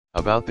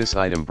About this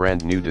item: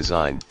 brand new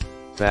design,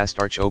 fast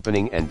arch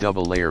opening and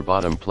double layer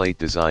bottom plate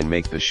design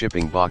make the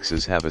shipping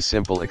boxes have a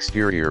simple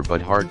exterior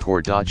but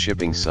hardcore.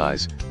 Shipping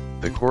size: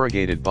 the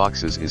corrugated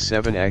boxes is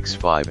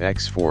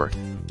 7x5x4,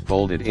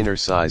 folded inner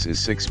size is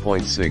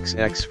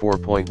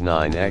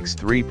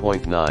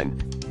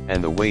 6.6x4.9x3.9,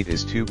 and the weight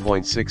is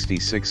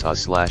 2.66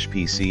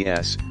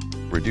 oz/pcs,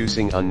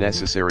 reducing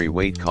unnecessary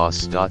weight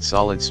costs.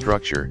 Solid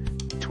structure: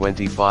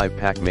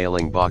 25-pack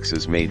mailing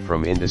boxes made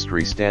from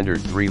industry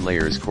standard 3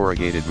 layers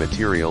corrugated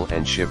material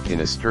and shipped in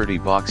a sturdy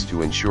box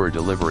to ensure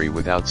delivery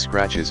without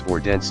scratches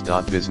or dents.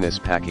 Business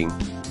packing: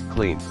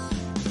 clean,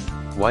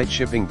 white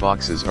shipping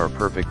boxes are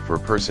perfect for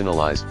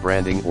personalized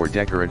branding or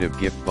decorative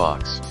gift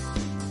box.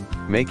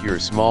 Make your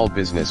small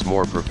business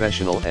more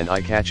professional and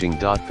eye-catching.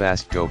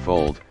 Fast go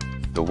fold: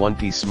 the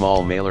one-piece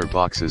small mailer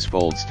boxes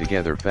folds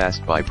together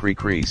fast by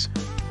pre-crease,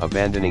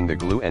 abandoning the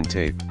glue and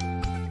tape.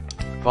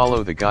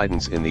 Follow the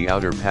guidance in the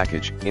outer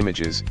package,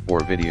 images,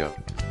 or video.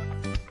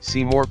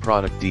 See more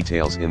product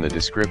details in the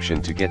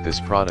description to get this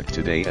product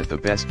today at the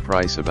best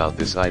price. About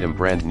this item: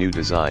 brand new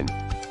design,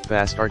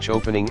 fast arch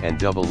opening and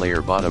double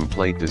layer bottom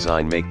plate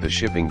design make the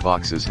shipping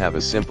boxes have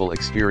a simple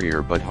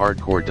exterior but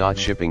hardcore.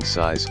 Shipping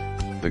size: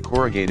 the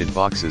corrugated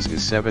boxes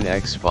is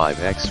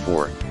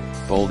 7x5x4,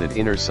 folded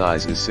inner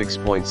size is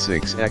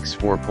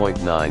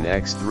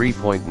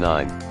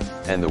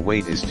 6.6x4.9x3.9, and the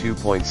weight is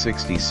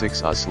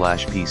 2.66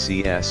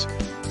 oz/pcs,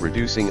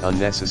 reducing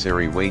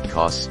unnecessary weight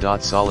costs.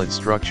 Solid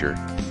structure: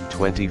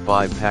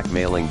 25-pack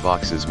mailing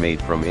boxes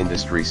made from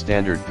industry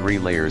standard 3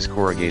 layers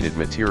corrugated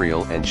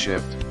material and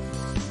shipped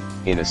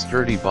in a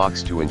sturdy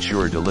box to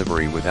ensure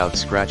delivery without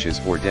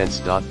scratches or dents.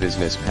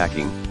 Business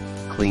packing: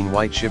 clean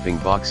white shipping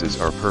boxes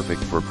are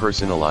perfect for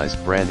personalized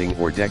branding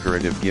or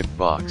decorative gift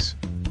box.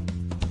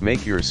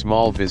 Make your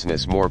small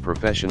business more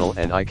professional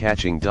and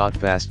eye-catching.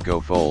 Fast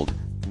go fold: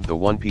 the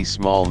one-piece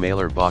small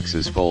mailer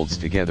boxes folds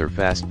together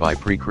fast by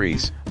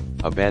pre-crease,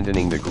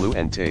 abandoning the glue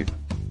and tape.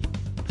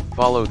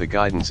 Follow the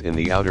guidance in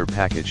the outer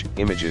package,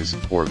 images,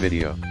 or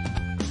video.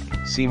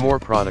 See more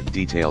product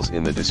details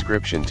in the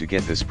description to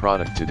get this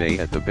product today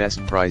at the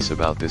best price.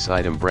 About this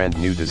item: brand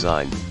new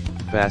design,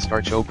 fast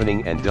arch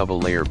opening and double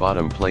layer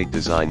bottom plate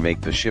design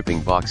make the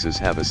shipping boxes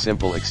have a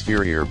simple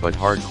exterior but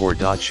hardcore.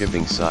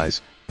 Shipping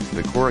size: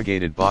 the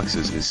corrugated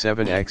boxes is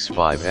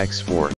 7x5x4,